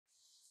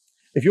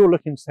If you're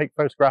looking to take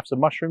photographs of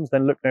mushrooms,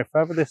 then look no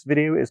further. This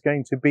video is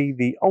going to be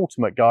the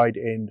ultimate guide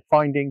in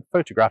finding,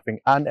 photographing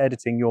and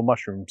editing your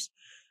mushrooms.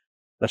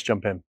 Let's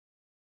jump in.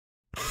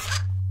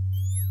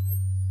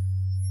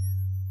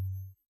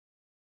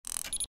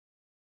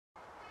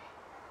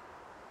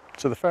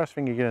 So the first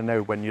thing you're going to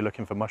know when you're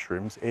looking for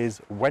mushrooms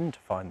is when to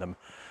find them.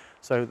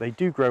 So they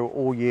do grow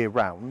all year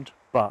round,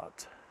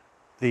 but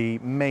the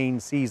main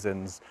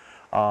seasons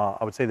are,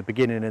 I would say, the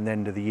beginning and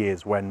end of the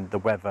years when the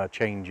weather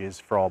changes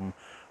from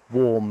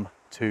warm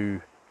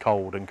to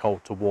cold and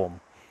cold to warm,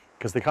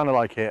 because they kind of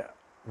like it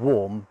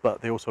warm,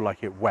 but they also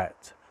like it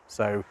wet.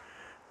 So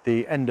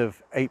the end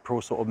of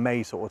April, sort of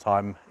May sort of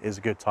time is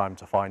a good time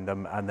to find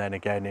them, and then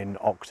again in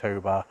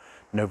October,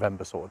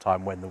 November sort of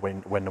time when the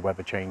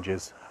weather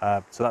changes.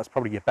 So that's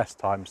probably your best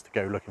times to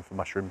go looking for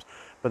mushrooms,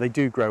 but they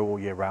do grow all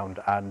year round.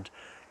 And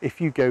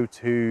if you go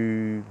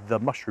to the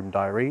Mushroom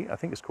Diary, I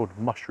think it's called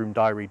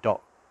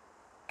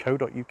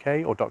mushroomdiary.co.uk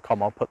or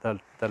 .com, I'll put the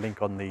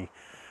link on the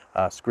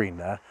screen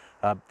there.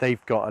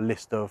 They've got a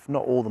list of,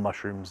 not all the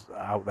mushrooms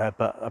out there,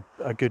 but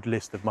a good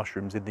list of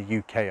mushrooms in the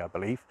UK, I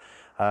believe.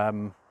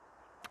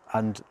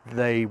 And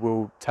they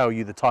will tell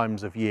you the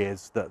times of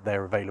years that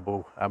they're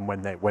available and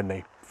when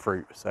they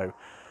fruit. So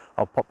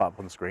I'll pop that up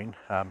on the screen.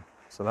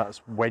 So that's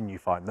when you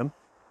find them.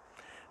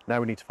 Now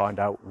we need to find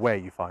out where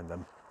you find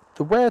them.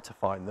 The where to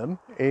find them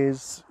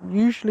is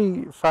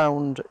usually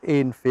found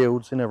in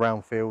fields, in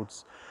around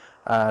fields,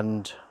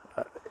 and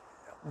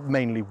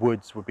mainly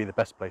woods would be the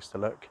best place to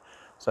look.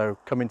 So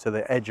coming to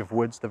the edge of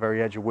woods, the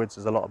very edge of woods,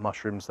 there's a lot of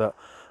mushrooms that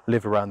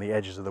live around the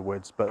edges of the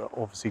woods, but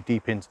obviously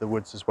deep into the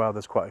woods as well,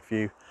 there's quite a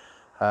few.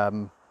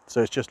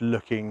 So it's just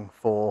looking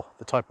for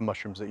the type of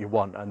mushrooms that you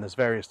want, and there's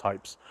various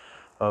types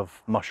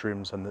of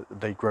mushrooms and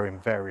they grow in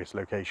various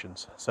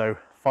locations. So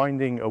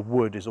finding a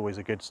wood is always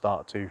a good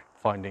start to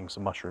finding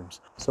some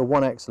mushrooms. So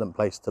one excellent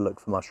place to look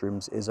for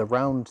mushrooms is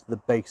around the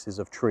bases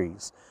of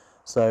trees.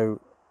 So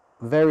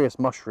various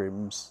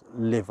mushrooms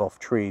live off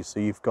trees, so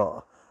you've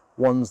got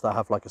ones that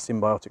have like a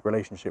symbiotic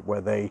relationship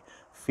where they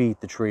feed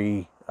the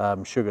tree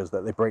sugars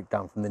that they break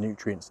down from the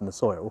nutrients in the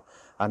soil,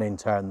 and in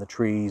turn the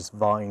trees,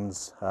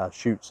 vines,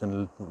 shoots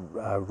and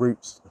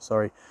roots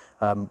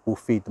will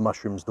feed the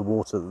mushrooms the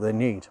water that they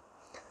need.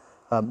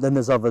 Then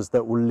there's others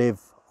that will live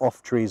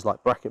off trees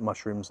like bracket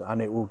mushrooms,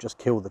 and it will just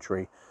kill the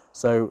tree.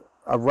 So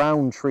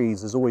around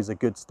trees is always a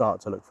good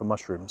start to look for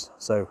mushrooms.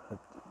 So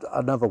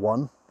another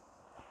one,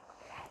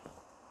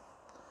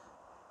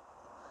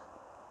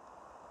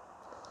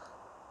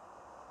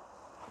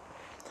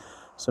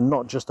 so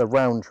not just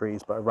around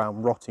trees, but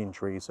around rotting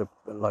trees, so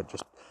like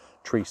just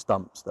tree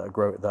stumps that are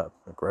growing. They're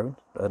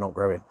not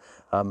growing.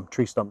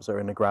 Tree stumps that are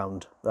in the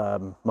ground,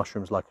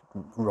 mushrooms like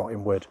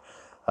rotting wood.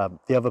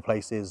 The other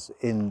place is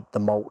in the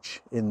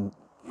mulch. You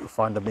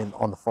find them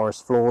on the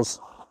forest floors.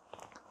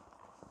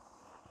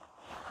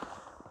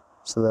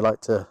 So they like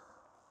to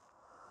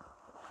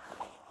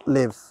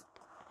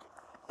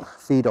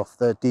feed off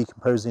the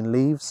decomposing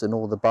leaves and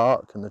all the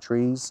bark and the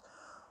trees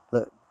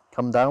that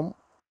come down.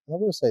 I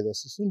will say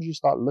this, as soon as you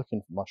start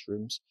looking for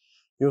mushrooms,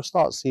 you'll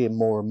start seeing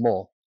more and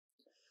more.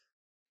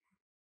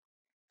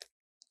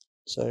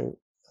 So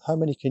how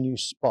many can you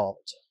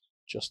spot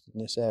just in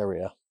this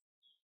area?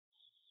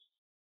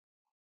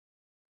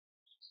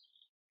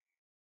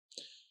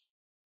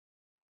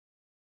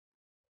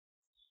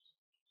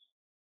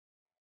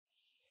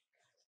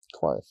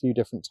 Quite a few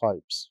different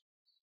types.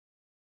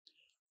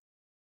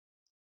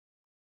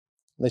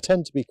 They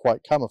tend to be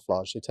quite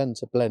camouflaged. They tend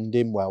to blend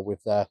in well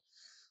with their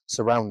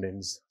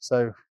surroundings.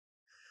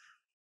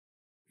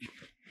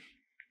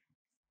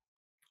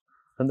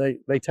 And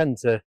they tend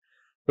to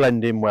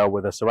blend in well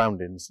with their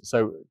surroundings.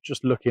 So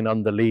just looking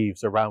under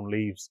leaves, around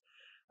leaves,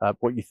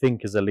 what you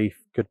think is a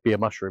leaf could be a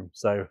mushroom.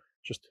 So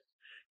just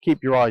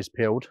keep your eyes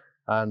peeled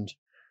and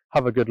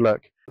have a good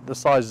look. The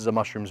sizes of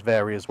mushrooms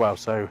vary as well.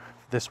 So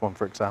this one,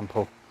 for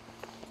example,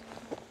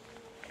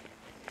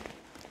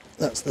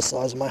 that's the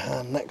size of my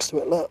hand next to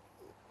it, look.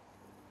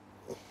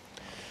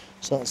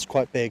 So that's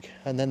quite big.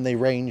 And then they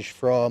range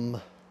from,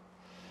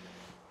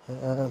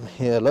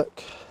 here,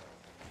 look.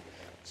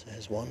 So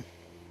here's one.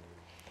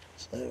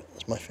 So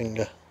that's my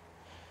finger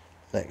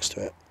next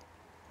to it.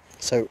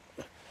 So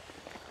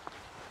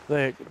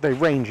they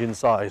range in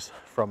size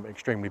from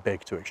extremely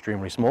big to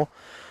extremely small.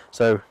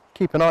 So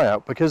keep an eye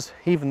out, because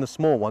even the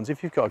small ones,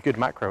 if you've got a good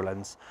macro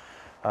lens,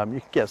 you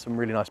can get some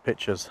really nice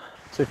pictures.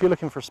 So if you're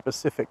looking for a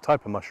specific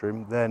type of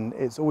mushroom, then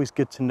it's always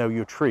good to know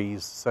your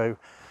trees. So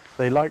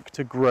they like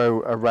to grow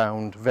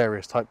around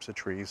various types of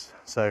trees.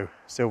 So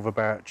silver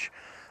birch,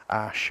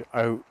 ash,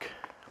 oak,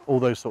 all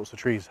those sorts of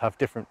trees have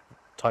different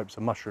types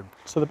of mushroom.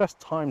 So the best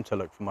time to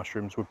look for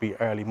mushrooms would be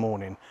early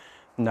morning.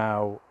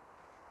 Now,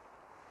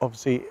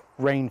 obviously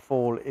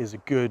rainfall is a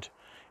good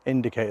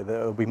indicator that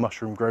there will be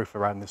mushroom growth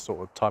around this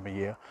sort of time of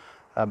year.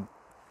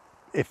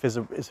 If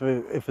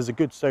there's a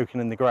good soaking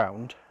in the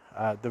ground,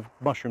 the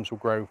mushrooms will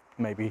grow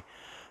maybe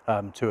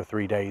 2 or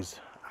 3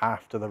 days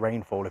after the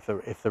rainfall,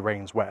 if the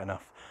rain's wet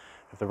enough.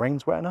 If the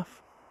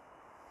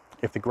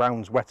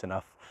ground's wet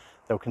enough,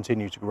 they'll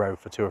continue to grow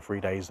for 2 or 3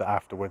 days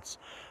afterwards.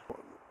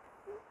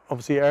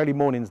 Obviously early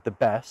morning's the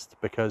best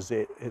because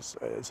it's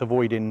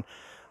avoiding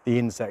the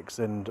insects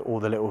and all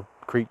the little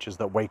creatures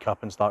that wake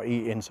up and start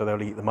eating, so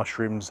they'll eat the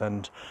mushrooms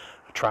and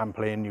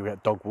trampling. You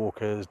get dog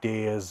walkers,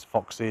 deers,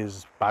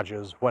 foxes,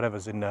 badgers,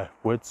 whatever's in the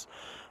woods.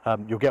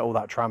 You'll get all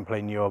that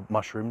trampling your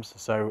mushrooms,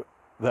 so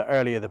the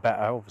earlier the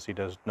better. Obviously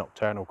there's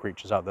nocturnal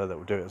creatures out there that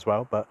will do it as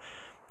well, but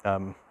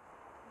the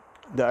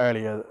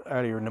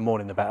earlier in the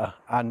morning the better.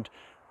 And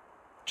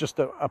just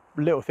a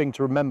little thing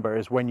to remember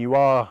is when you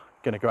are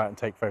going to go out and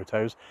take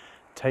photos,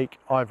 take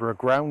either a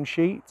ground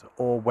sheet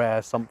or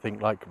wear something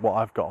like what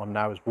I've got on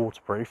now is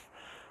waterproof,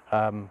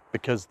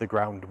 because the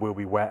ground will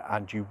be wet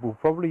and you will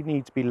probably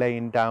need to be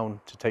laying down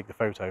to take the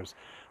photos,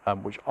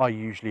 which I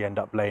usually end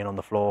up laying on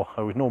the floor.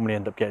 I would normally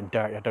end up getting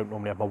dirty. I don't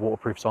normally have my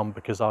waterproofs on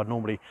because I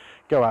normally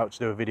go out to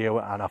do a video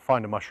and I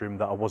find a mushroom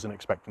that I wasn't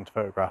expecting to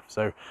photograph.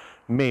 So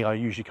I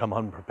usually come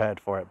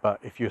unprepared for it, but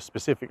if you're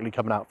specifically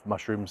coming out for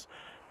mushrooms,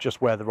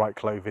 just wear the right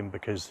clothing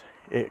because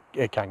it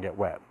can get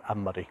wet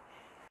and muddy.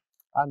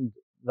 And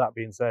that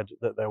being said,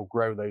 that they'll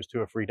grow those 2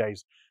 or 3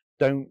 days.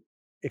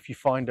 If you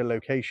find a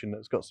location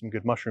that's got some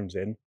good mushrooms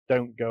in,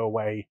 don't go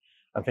away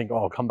and think, oh,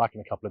 I'll come back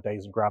in a couple of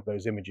days and grab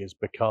those images,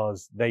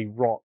 because they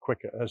rot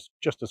quicker,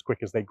 just as quick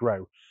as they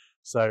grow.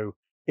 So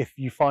if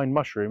you find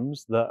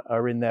mushrooms that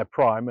are in their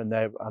prime and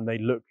they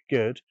look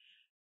good,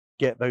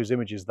 get those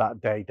images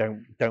that day.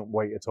 Don't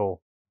wait at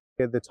all.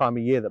 The time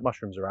of year that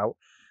mushrooms are out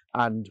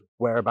and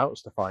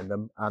whereabouts to find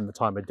them and the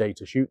time of day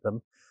to shoot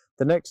them,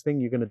 the next thing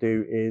you're going to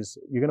do is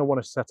you're going to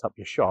want to set up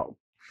your shot.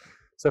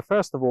 So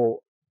first of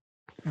all,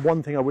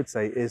 one thing I would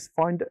say is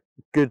find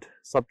good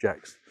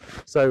subjects.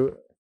 So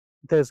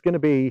there's going to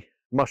be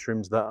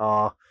mushrooms that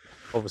are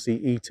obviously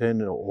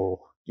eaten or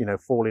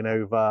falling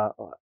over.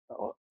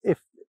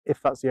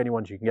 If that's the only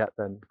ones you can get,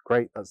 then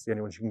great, that's the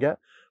only ones you can get.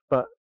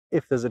 But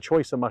if there's a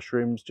choice of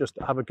mushrooms, just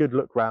have a good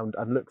look round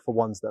and look for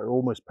ones that are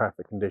almost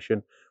perfect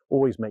condition.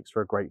 Always makes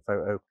for a great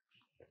photo.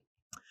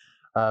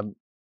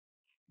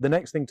 The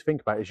next thing to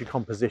think about is your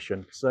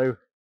composition. So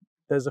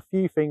there's a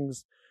few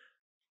things.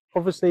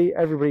 Obviously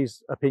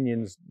everybody's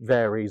opinions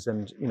varies,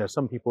 and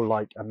some people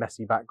like a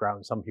messy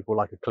background, some people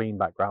like a clean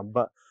background,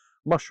 but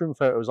mushroom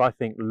photos I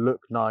think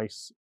look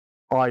nice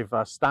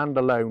either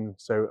standalone,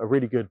 so a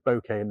really good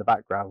bokeh in the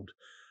background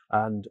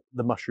and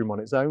the mushroom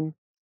on its own,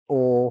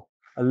 or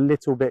a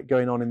little bit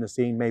going on in the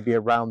scene, maybe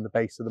around the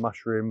base of the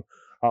mushroom,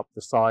 up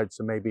the side,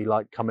 so maybe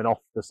like coming off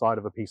the side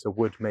of a piece of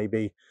wood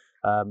maybe.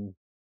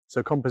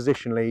 So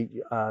compositionally,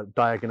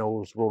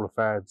 diagonals, rule of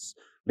thirds,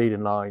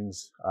 leading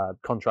lines,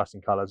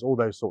 contrasting colours, all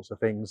those sorts of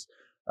things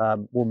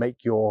will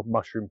make your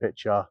mushroom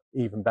picture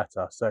even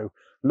better. So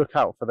look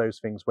out for those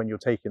things when you're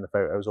taking the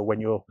photos or when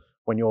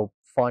you're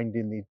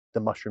finding the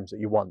mushrooms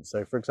that you want.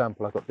 So for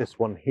example, I've got this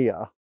one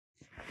here.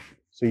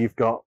 So you've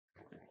got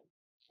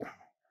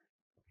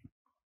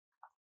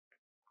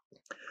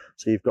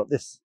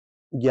this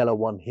yellow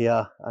one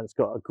here, and it's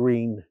got a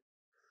green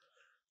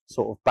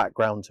sort of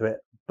background to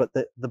it, but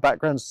the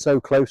background's so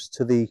close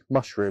to the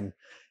mushroom,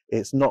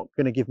 it's not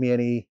going to give me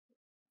any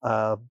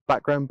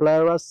background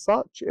blur as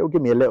such. It'll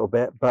give me a little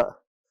bit, but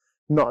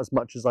not as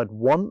much as I'd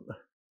want.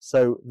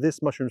 So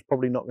this mushroom's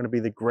probably not going to be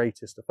the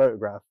greatest to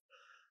photograph.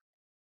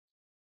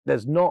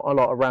 There's not a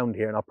lot around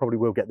here, and I probably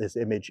will get this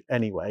image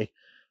anyway.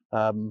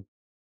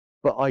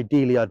 But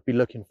ideally I'd be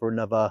looking for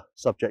another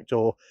subject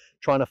or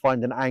trying to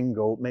find an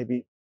angle.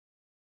 Maybe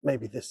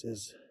this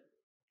is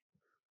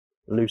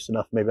loose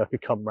enough, maybe I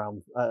could come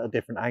around a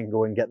different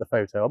angle and get the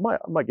photo. I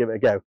might give it a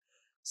go.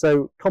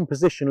 So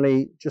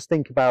compositionally, just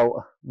think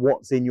about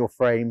what's in your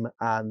frame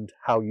and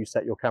how you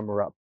set your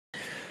camera up.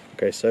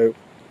 Okay, so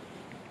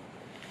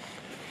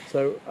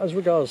as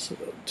regards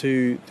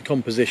to the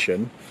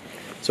composition,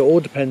 so it all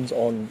depends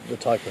on the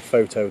type of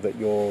photo that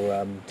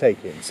you're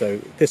taking. So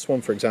this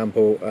one, for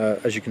example,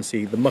 as you can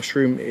see, the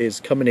mushroom is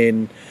coming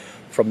in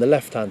from the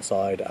left hand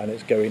side and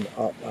it's going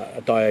up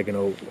a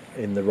diagonal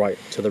in the right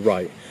to the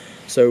right.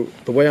 So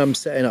the way I'm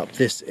setting up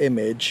this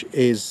image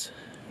is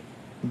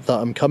that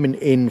I'm coming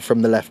in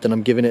from the left and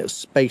I'm giving it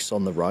space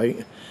on the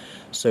right,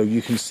 so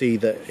you can see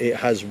that it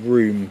has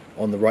room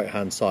on the right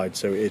hand side,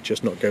 so it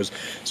just not goes.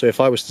 So if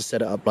I was to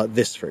set it up like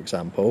this, for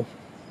example,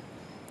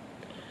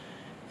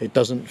 it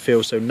doesn't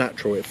feel so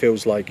natural. It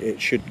feels like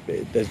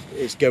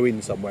it's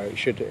going somewhere.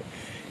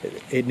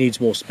 It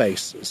needs more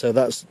space. So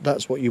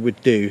that's what you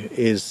would do,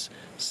 is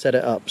set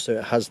it up so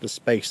it has the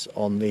space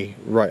on the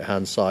right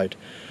hand side.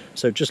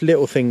 So just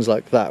little things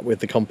like that with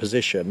the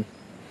composition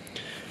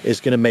is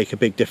going to make a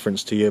big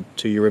difference to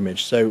your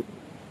image. So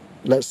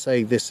let's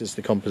say this is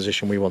the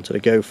composition we wanted to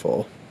go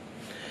for.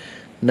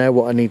 Now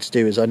what I need to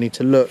do is I need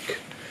to look.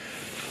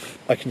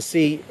 I can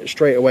see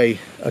straight away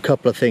a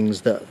couple of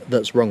things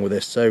that's wrong with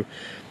this. So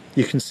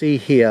you can see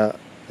here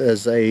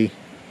there's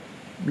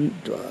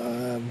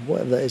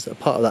whatever that is, a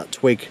part of that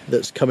twig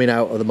that's coming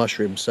out of the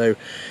mushroom. So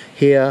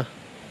here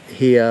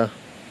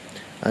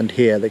and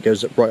here, that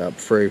goes right up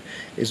through,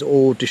 is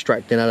all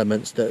distracting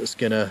elements that's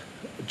gonna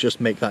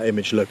just make that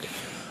image look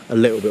a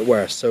little bit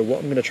worse. So what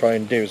I'm going to try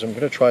and do is I'm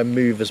going to try and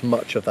move as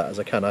much of that as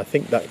I can. I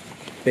think that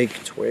big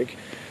twig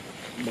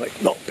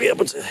might not be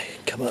able to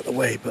come out the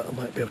way, but I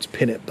might be able to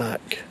pin it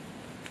back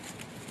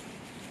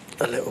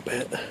a little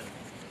bit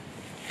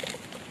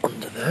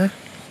under there.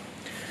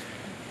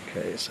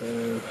 Okay,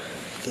 so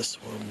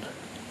this one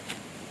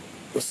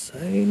the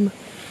same.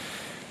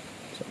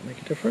 Does that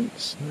make a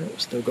difference? No, we've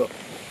still got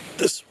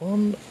this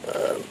one.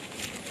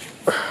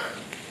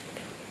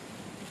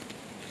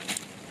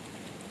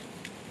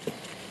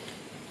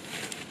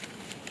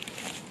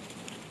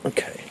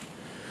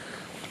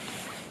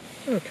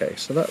 Okay,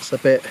 so that's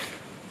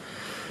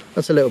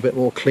a little bit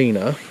more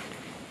cleaner.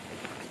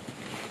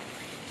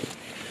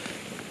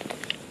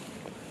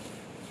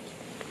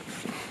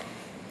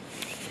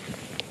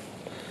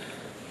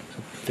 There's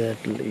a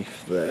dead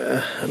leaf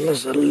there, and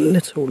there's a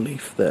little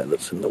leaf there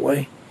that's in the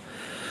way.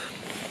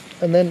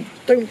 And then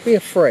don't be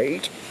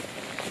afraid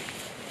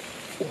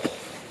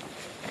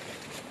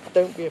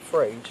to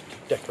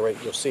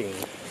decorate your scene.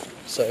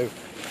 So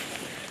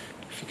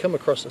if you come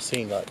across a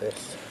scene like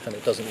this and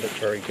it doesn't look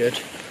very good,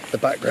 the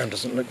background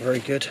doesn't look very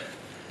good,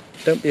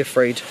 don't be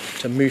afraid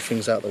to move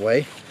things out the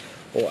way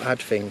or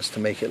add things to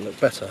make it look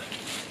better.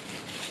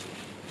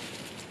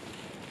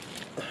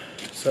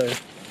 So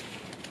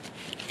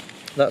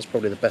that's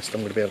probably the best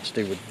I'm going to be able to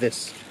do with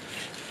this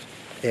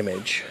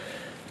image.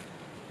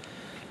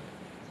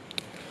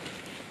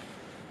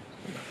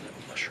 A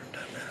little mushroom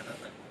down there.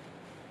 Look.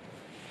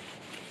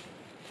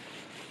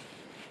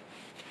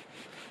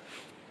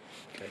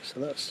 Okay, so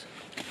that's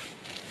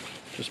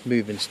just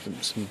moving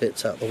some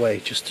bits out the way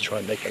just to try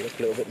and make it look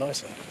a little bit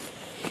nicer.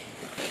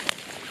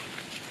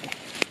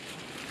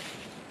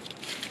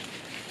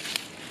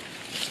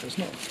 So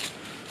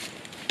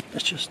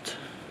it's just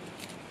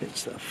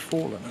bits that have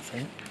fallen, I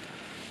think.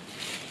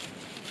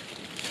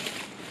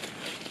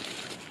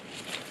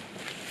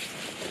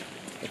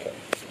 Okay.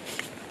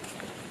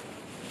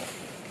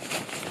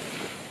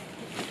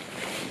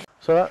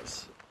 So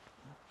that's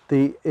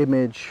the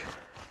image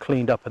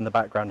cleaned up in the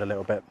background a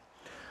little bit.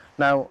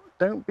 Now,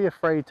 don't be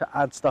afraid to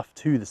add stuff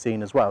to the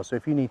scene as well. So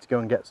if you need to go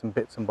and get some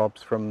bits and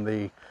bobs from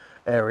the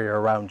area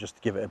around just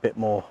to give it a bit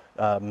more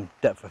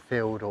depth of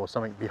field, or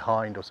something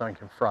behind or something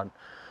in front,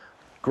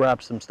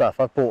 grab some stuff.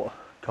 I've bought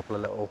a couple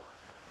of little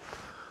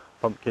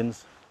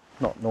pumpkins,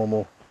 not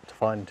normal to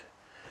find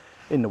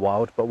in the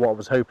wild, but what I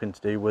was hoping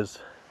to do was,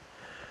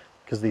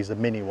 because these are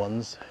mini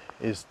ones,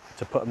 is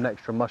to put an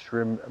extra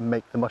mushroom and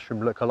make the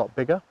mushroom look a lot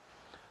bigger,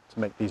 to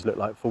make these look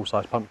like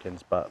full-size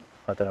pumpkins, but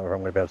I don't know if I'm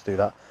going to be able to do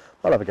that.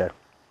 I'll have a go.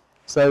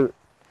 So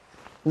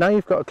now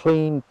you've got a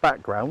clean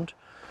background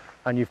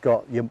and you've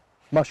got your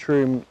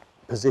mushroom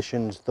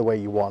positioned the way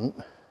you want.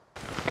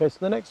 Okay, so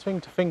the next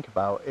thing to think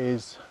about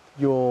is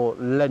your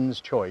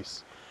lens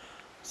choice.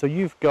 So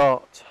you've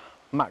got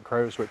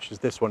macros, which is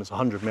this one, it's a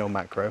 100mm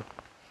macro.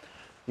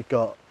 You've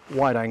got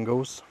wide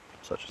angles,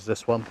 such as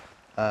this one,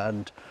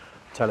 and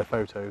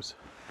telephotos,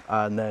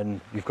 and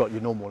then you've got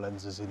your normal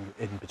lenses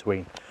in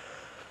between.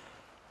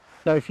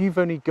 Now if you've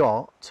only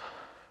got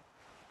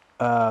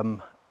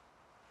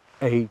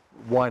a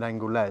wide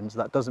angle lens,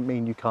 that doesn't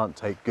mean you can't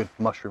take good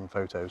mushroom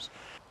photos.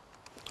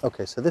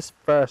 Okay, so this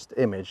first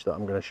image that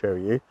I'm going to show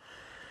you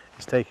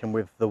is taken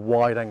with the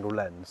wide angle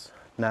lens.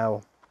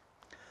 Now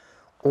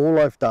all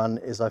I've done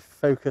is I've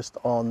focused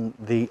on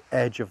the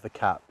edge of the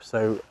cap.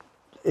 So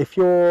unless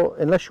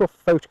you're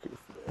going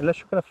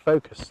to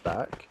focus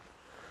stack,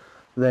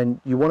 then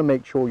you want to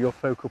make sure your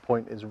focal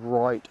point is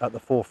right at the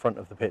forefront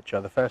of the picture,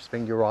 the first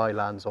thing your eye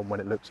lands on when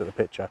it looks at the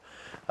picture.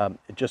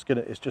 It's just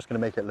going to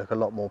make it look a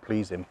lot more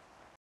pleasing.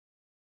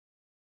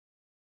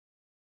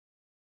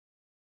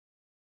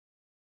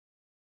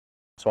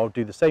 So I'll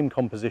do the same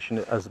composition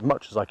as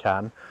much as I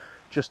can,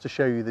 just to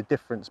show you the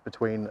difference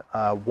between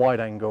a wide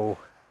angle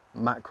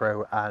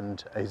macro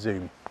and a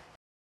zoom.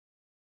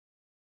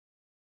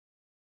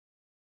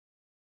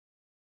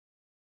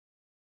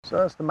 So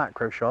that's the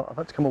macro shot. I've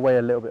had to come away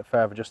a little bit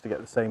further just to get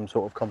the same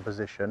sort of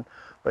composition,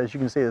 but as you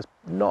can see, there's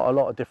not a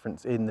lot of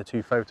difference in the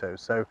two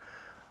photos. So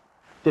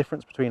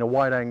difference between a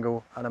wide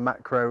angle and a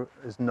macro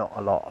is not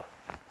a lot.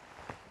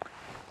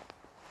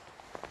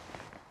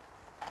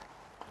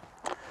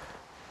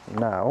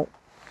 Now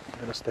I'm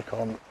going to stick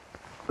on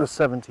the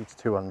 70 to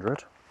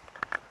 200.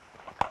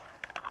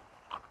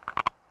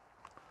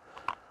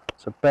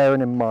 So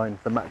bearing in mind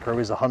the macro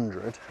is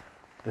 100,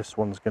 this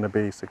one's going to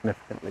be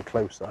significantly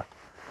closer.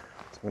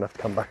 So I'm going to have to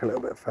come back a little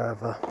bit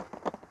further.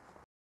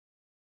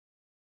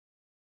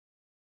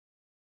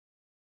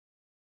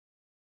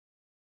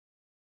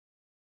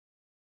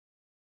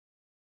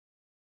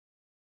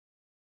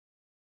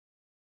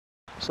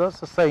 So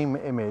that's the same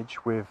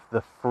image with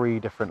the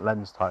 3 different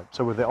lens types.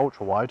 So with the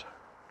ultra wide,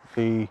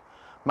 the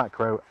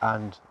macro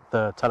and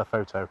the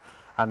telephoto,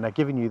 and they're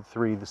giving you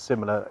the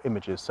similar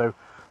images. So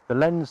the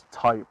lens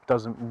type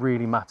doesn't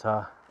really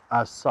matter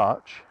as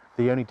such.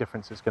 The only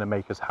difference it's going to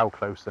make is how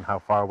close and how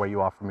far away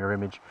you are from your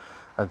image,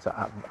 and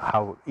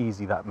how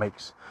easy that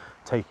makes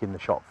taking the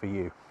shot for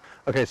you.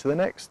 Okay, so the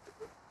next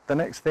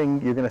thing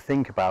you're going to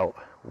think about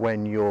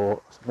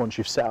once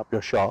you've set up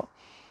your shot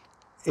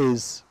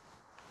is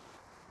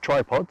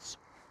tripods.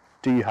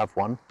 Do you have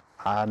one?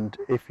 And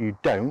if you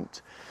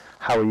don't,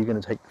 how are you going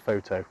to take the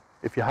photo?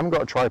 If you haven't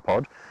got a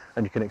tripod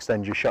and you can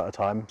extend your shutter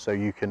time so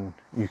you can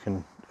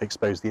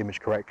expose the image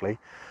correctly,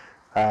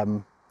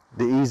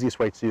 the easiest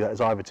way to do that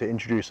is either to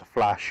introduce a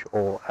flash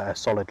or a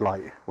solid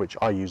light, which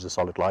I use a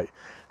solid light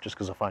just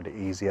because I find it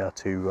easier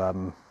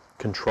to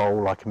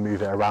control. I can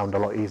move it around a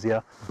lot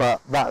easier, but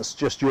that's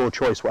just your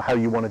choice how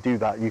you want to do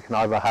that. You can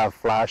either have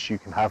flash, you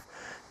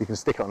can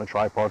stick it on a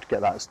tripod,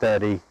 get that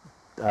sturdy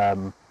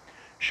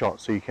shot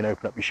so you can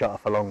open up your shutter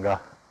for longer.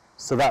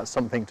 So that's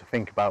something to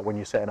think about when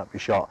you're setting up your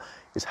shot,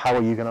 is how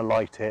are you going to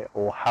light it,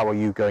 or how are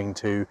you going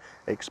to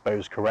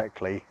expose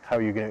correctly, how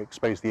are you going to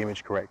expose the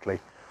image correctly.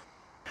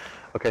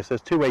 Okay, so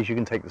there's two ways you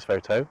can take this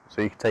photo.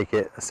 So you can take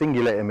it a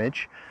singular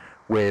image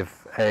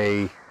with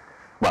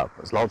well,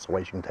 there's lots of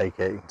ways you can take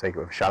it. You can take it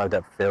with a shallow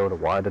depth of field, a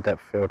wider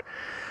depth of field,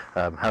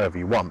 however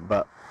you want.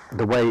 But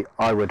the way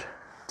I would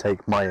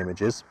take my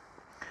images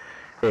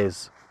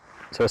is,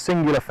 so a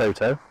singular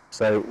photo.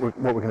 So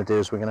what we're going to do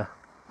is we're going to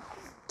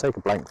take a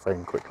blank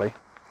frame quickly.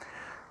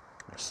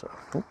 So,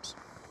 oops.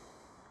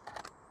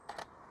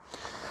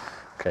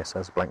 Okay, so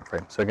there's a blank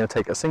frame. So we're going to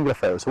take a singular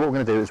photo. So what we're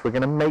going to do is we're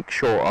going to make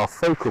sure our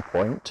focal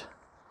point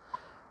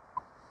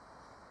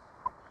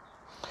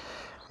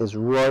is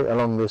right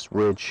along this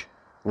ridge,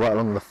 right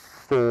along the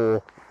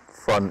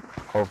forefront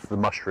of the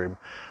mushroom,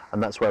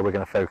 and that's where we're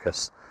going to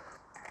focus.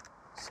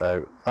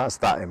 So that's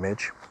that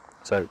image.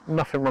 So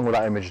nothing wrong with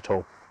that image at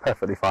all,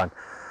 perfectly fine.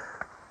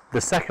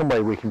 The second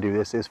way we can do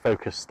this is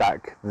focus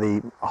stack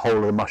the whole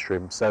of the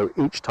mushroom. So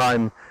each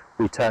time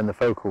we turn the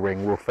focal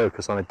ring, we'll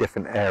focus on a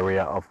different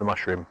area of the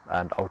mushroom,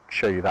 and I'll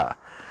show you that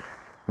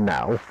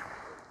now.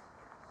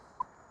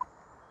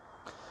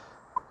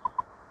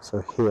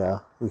 So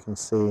here you can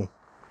see,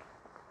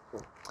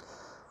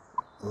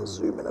 I'll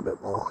zoom in a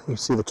bit more, you can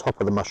see the top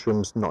of the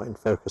mushroom's not in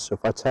focus. So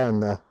if I turn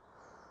the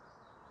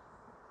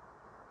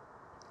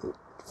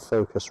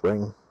focus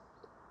ring,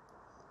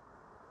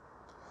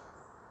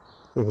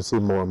 you can see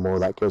more and more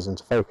that goes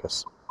into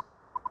focus.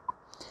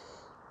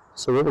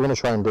 So what we're going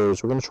to try and do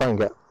is we're going to try and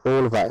get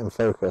all of that in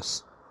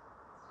focus.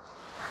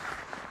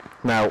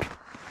 Now,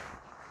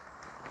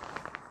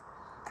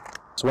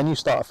 so when you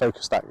start a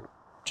focus stack,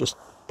 just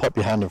pop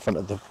your hand in front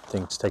of the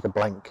thing to take a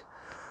blank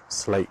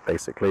slate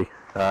basically,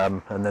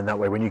 and then that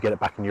way when you get it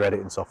back in your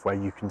editing software,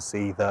 you can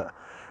see that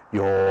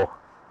your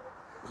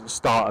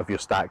start of your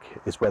stack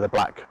is where the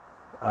black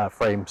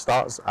frame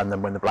starts, and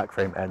then when the black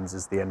frame ends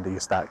is the end of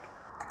your stack.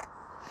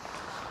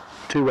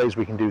 Two ways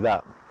we can do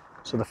that.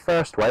 So the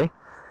first way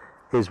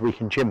is we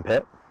can chimp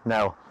it.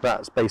 Now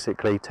that's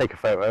basically take a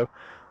photo,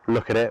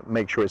 look at it,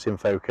 make sure it's in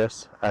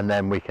focus, and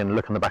then we can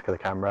look on the back of the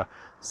camera,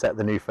 set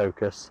the new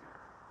focus,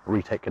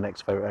 retake the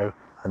next photo,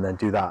 and then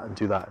do that and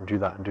do that and do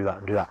that and do that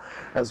and do that.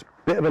 That's a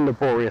bit of a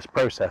laborious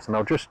process, and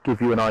I'll just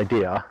give you an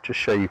idea, just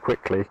show you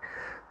quickly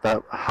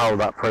how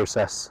that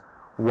process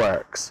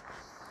works.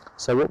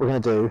 So what we're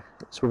going to do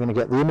is we're going to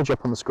get the image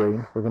up on the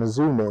screen, we're going to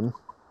zoom in,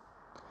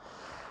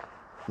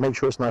 make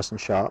sure it's nice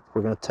and sharp,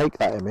 we're going to take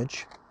that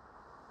image,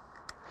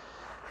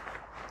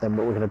 then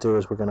what we're going to do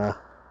is we're going to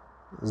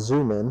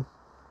zoom in,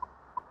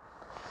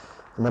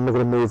 and then we're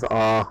going to move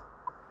our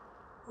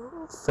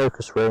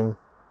focus ring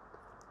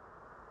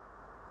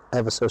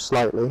ever so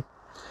slightly.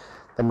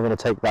 Then we're going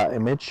to take that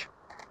image,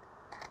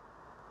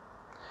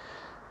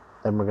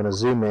 then we're going to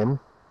zoom in,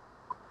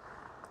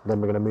 then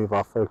we're going to move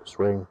our focus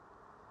ring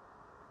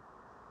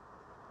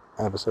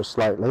ever so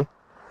slightly.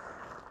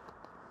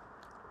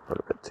 Got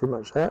a bit too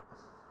much there.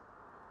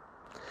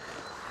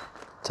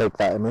 Take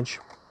that image,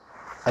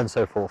 and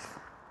so forth.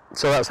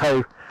 So that's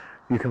how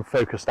you can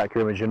focus stack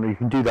your image, and you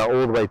can do that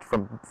all the way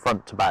from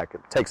front to back.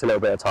 It takes a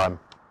little bit of time.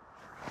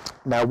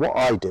 Now what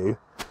I do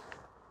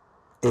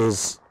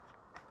is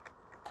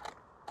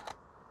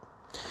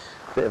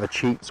a bit of a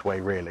cheats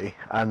way really,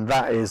 and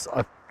that is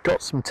I've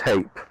got some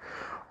tape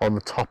on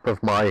the top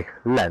of my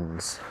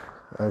lens,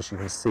 as you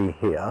can see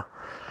here.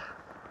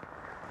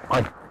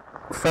 I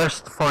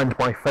first find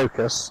my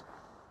focus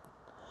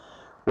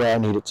where I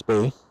need it to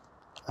be,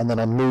 and then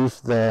I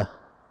move the,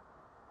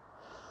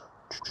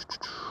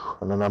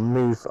 and then I'll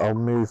move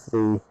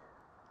the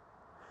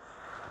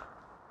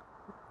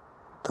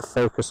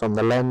focus on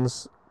the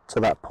lens to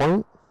that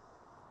point.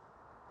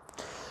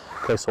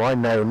 Okay, so I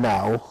know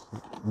now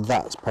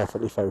that's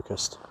perfectly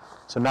focused.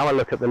 So now I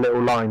look at the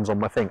little lines on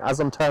my thing. As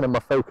I'm turning my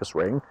focus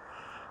ring,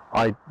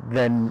 I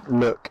then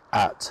look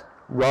at,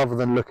 rather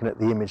than looking at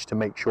the image to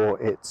make sure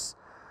it's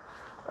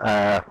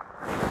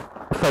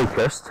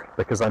focused,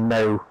 because I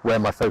know where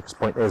my focus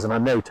point is, and I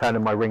know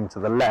turning my ring to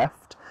the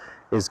left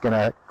is going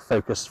to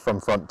focus from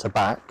front to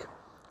back,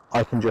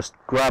 I can just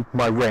grab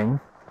my ring,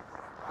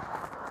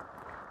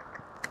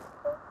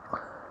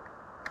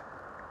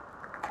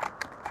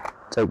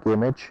 take the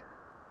image,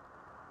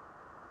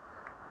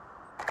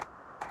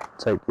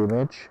 take the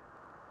image,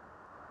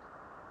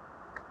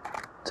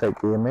 take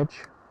the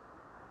image,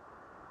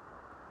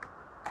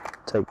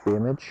 take the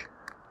image,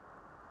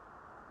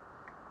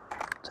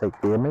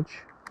 take the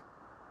image,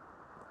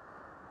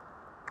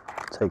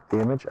 take the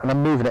image, and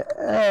I'm moving it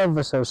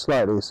ever so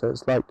slightly, so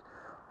it's like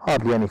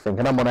hardly anything,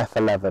 and I'm on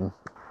f11.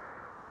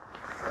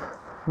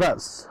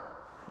 That's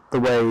the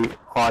way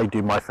I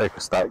do my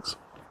focus stacks.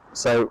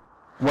 So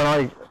when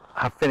I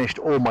have finished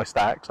all my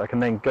stacks, I can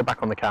then go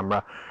back on the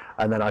camera,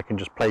 and then I can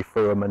just play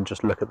through them and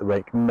just look at the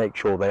rake, make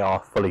sure they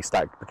are fully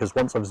stacked, because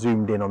once I've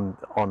zoomed in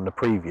on the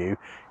preview,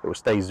 it will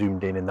stay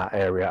zoomed in that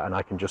area, and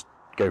I can just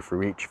go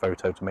through each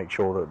photo to make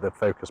sure that the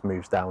focus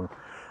moves down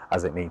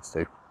as it needs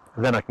to.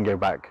 And then I can go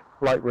back,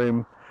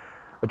 Lightroom,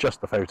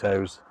 adjust the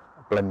photos,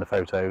 blend the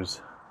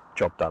photos,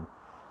 job done.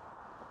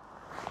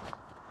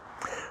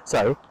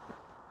 So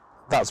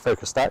that's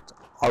focus stacked.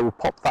 I will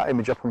pop that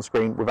image up on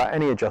screen without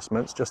any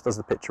adjustments, just as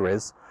the picture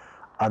is,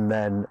 and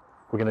then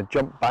we're going to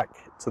jump back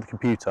to the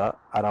computer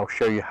and I'll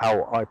show you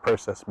how I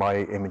process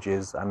my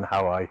images and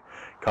how I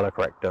color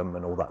correct them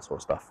and all that sort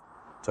of stuff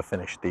to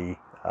finish the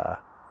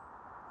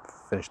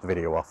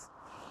video off.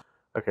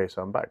 Okay,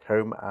 so I'm back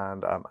home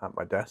and I'm at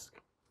my desk.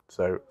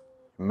 So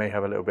you may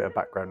have a little bit of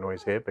background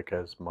noise here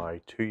because my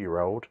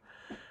 2-year-old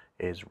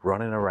is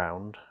running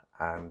around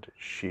and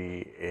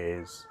she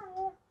is,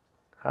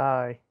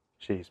 hi,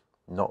 she's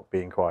not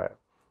being quiet.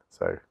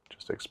 So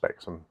just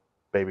expect some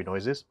baby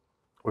noises.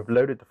 We've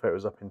loaded the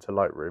photos up into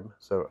Lightroom,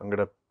 so I'm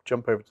going to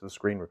jump over to the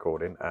screen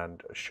recording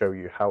and show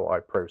you how I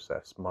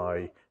process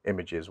my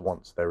images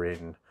once they're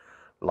in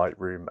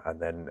Lightroom and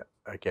then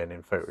again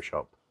in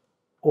Photoshop.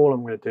 All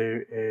I'm going to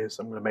do is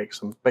I'm going to make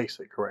some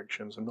basic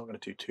corrections. I'm not going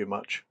to do too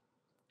much.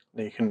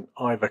 Now you can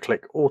either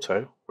click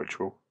Auto, which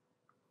will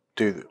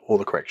do all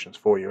the corrections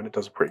for you, and it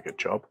does a pretty good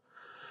job,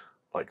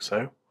 like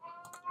so,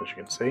 as you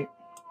can see.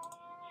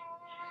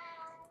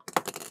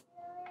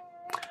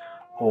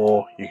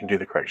 Or you can do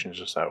the corrections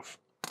yourself.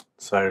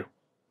 So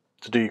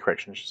to do your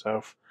corrections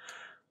yourself,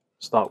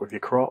 start with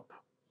your crop,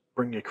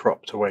 bring your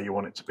crop to where you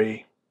want it to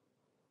be.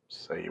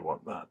 Say you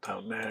want that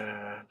down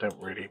there. Don't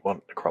really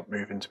want the crop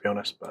moving, to be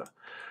honest, but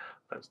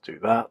let's do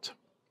that.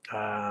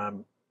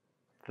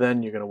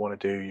 Then you're going to want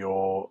to do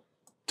your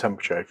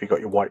temperature. If you've got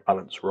your white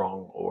balance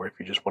wrong, or if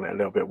you just want it a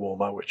little bit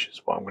warmer, which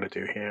is what I'm going to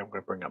do here, I'm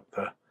going to bring up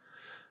the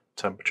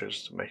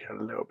temperatures to make it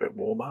a little bit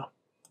warmer.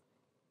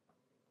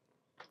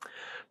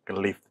 I'm going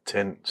to leave the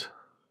tint,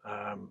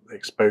 the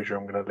exposure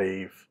I'm going to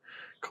leave,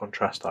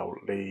 contrast I'll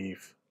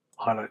leave,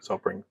 highlights I'll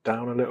bring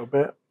down a little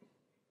bit.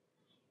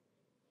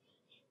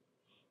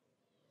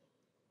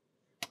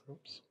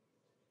 Oops.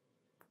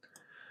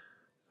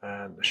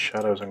 And the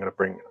shadows I'm going to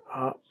bring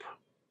up,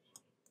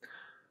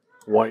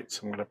 whites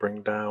I'm going to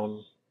bring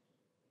down,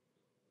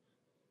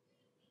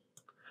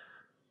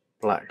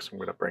 blacks I'm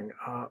going to bring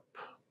up,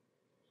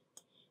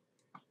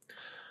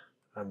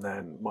 and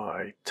then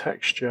my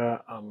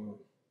texture I'm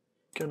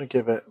going to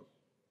give it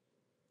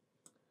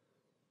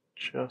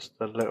just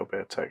a little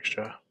bit of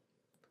texture,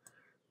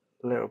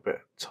 a little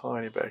bit,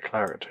 tiny bit of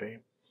clarity.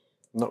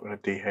 I'm not going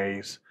to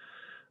dehaze,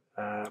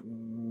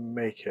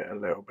 make it a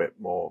little bit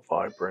more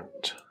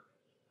vibrant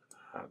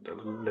and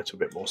a little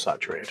bit more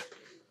saturated.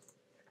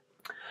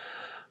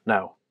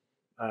 Now,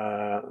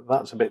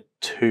 that's a bit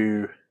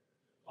too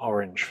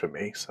orange for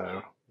me, so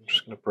I'm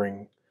just going to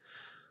bring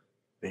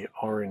the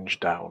orange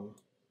down.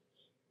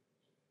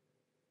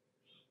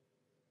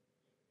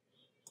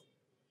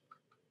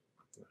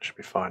 That should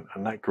be fine.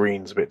 And that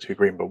green's a bit too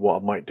green, but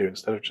what I might do,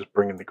 instead of just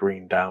bringing the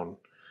green down,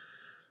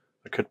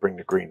 I could bring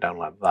the green down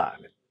like that,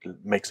 and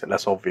it makes it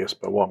less obvious,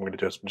 but what I'm going to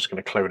do is I'm just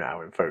going to clone it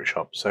out in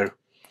Photoshop. So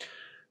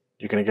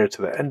you're going to go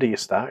to the end of your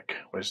stack,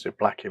 where's the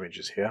black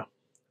images here,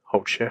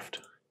 hold Shift,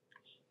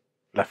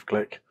 left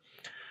click,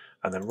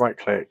 and then right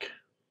click,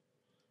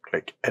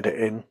 click Edit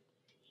In,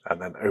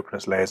 and then Open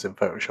as Layers in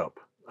Photoshop.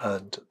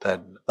 And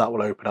then that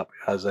will open up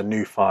as a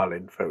new file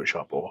in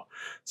Photoshop or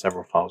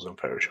several files in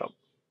Photoshop.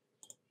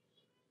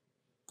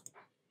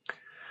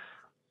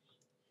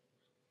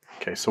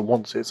 Okay, so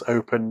once it's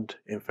opened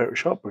in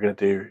Photoshop, we're going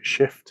to do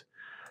Shift,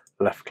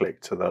 left click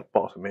to the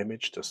bottom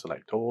image to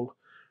select all.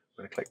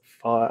 We're going to click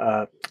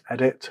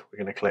Edit, we're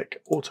going to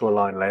click Auto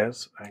Align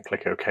Layers and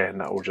click OK,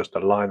 and that will just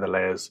align the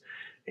layers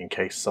in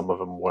case some of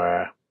them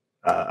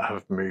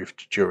have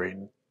moved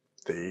during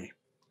the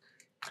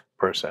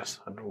process.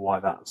 I don't know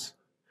why that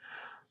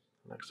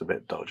looks a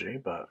bit dodgy,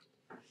 but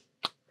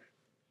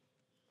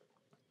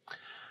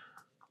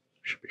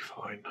should be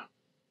fine.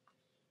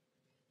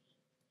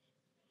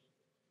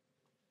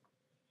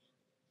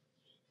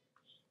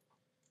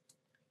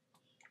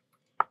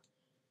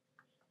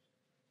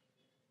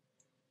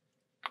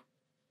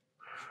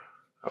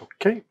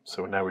 Okay,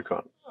 so now we've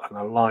got an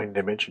aligned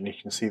image, and you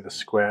can see the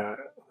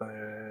square.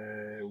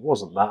 It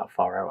wasn't that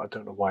far out. I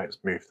don't know why it's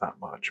moved that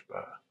much,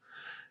 but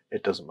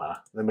it doesn't matter.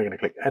 Then we're going to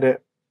click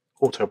Edit,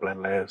 Auto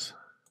Blend Layers,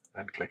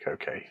 and click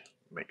OK.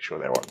 Make sure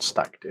they're on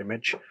stacked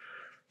image,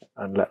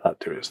 and let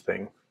that do its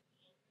thing.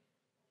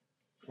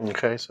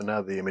 Okay, so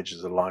now the image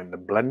is aligned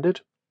and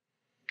blended.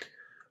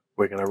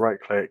 We're going to right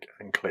click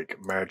and click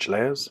Merge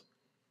Layers,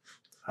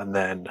 and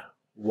then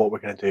what we're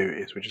going to do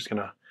is we're just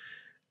going to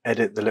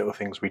edit the little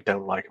things we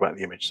don't like about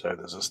the image. So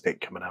there's a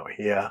stick coming out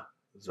here,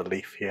 there's a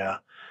leaf here,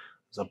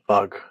 there's a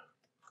bug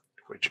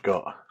which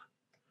got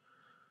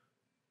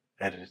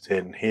edit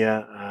in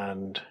here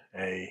and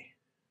a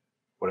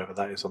whatever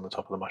that is on the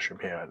top of the mushroom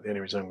here. The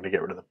only reason I'm going to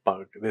get rid of the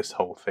bug, this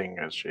whole thing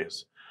actually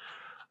is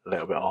a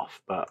little bit off,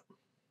 but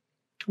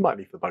I might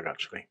leave the bug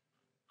actually.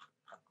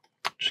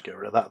 Just get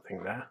rid of that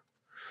thing there,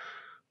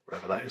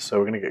 whatever that is. So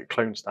we're going to get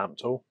clone stamp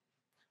tool,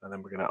 and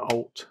then we're going to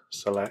Alt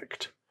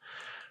select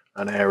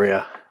an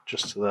area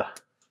just to the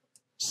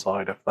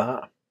side of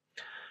that,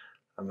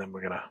 and then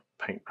we're going to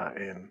paint that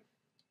in.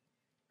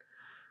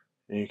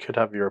 You could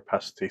have your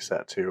opacity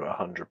set to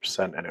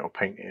 100% and it will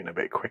paint in a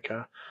bit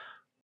quicker.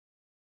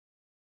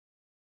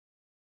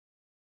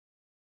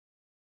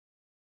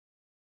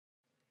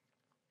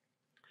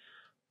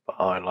 But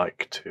I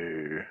like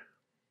to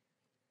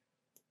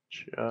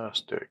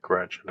just do it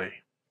gradually.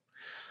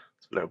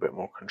 It's a little bit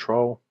more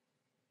control.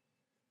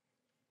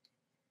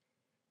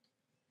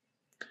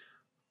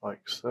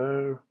 Like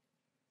so.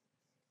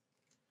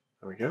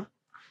 There we go.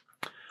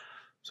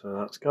 So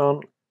that's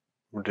gone.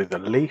 We'll do the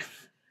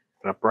leaf.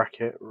 I'm going to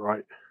bracket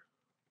right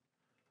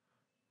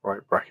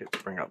bracket to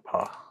bring up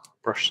our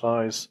brush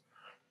size.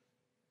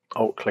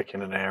 Alt click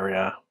in an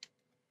area.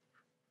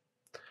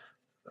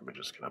 Then we're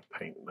just going to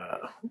paint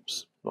that.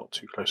 Oops, not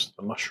too close to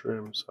the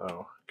mushroom,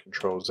 so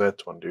Control Z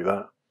to undo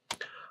that.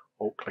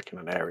 Alt click in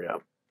an area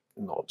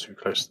not too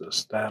close to the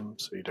stem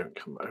so you don't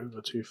come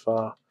over too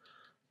far.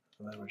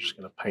 And then we're just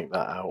going to paint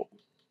that out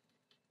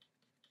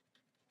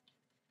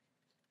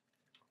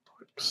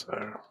like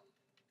so.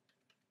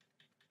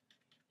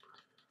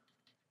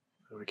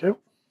 There we go.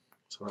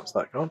 So that's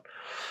that gone.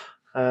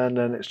 And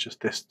then it's just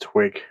this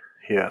twig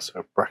here,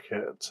 so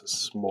bracket to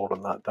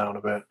smaller that down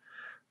a bit.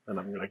 Then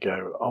I'm going to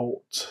go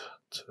Alt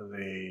to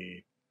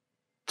the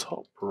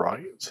top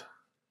right.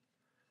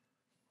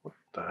 What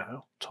the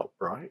hell? Top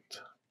right.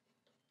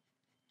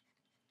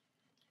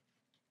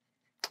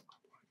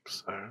 Like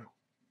so.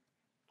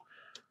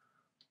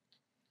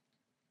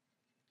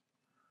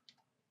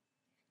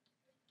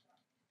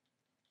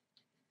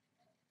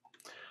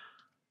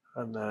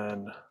 And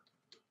then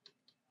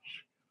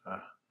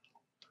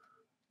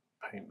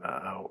paint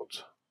that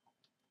out.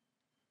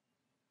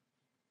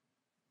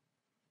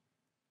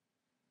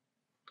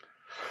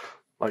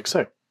 Like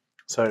so.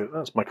 So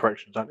that's my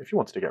correction done. If you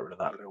wanted to get rid of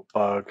that little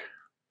bug,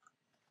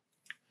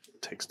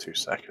 it takes 2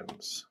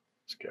 seconds.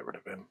 Let's get rid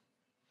of him.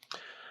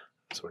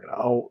 So we're going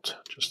to Alt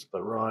just to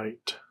the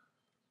right.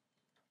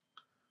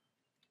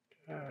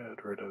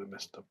 Get rid of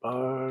Mr.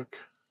 Bug.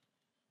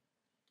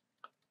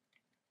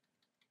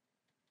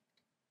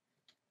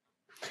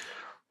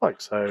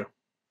 Like so.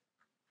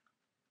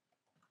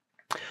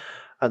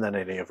 And then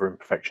any other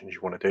imperfections you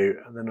want to do.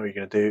 And then all you're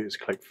going to do is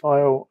click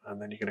File, and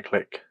then you're going to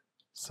click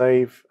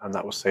Save, and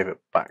that will save it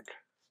back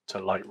to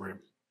Lightroom.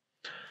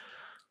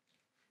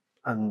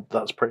 And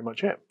that's pretty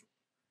much it.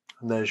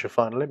 And there's your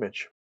final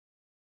image.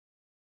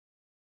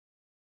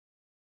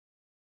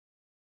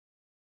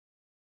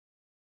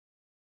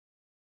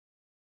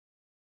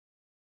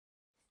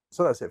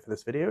 So that's it for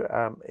this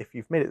video. If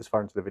you've made it this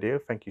far into the video,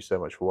 thank you so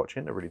much for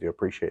watching. I really do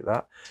appreciate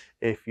that.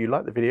 If you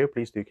like the video,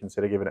 please do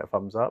consider giving it a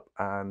thumbs up.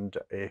 And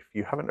if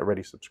you haven't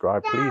already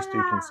subscribed, please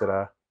do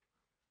consider,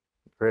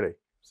 really,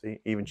 see,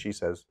 even she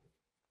says,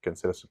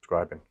 consider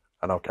subscribing.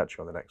 And I'll catch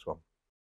you on the next one.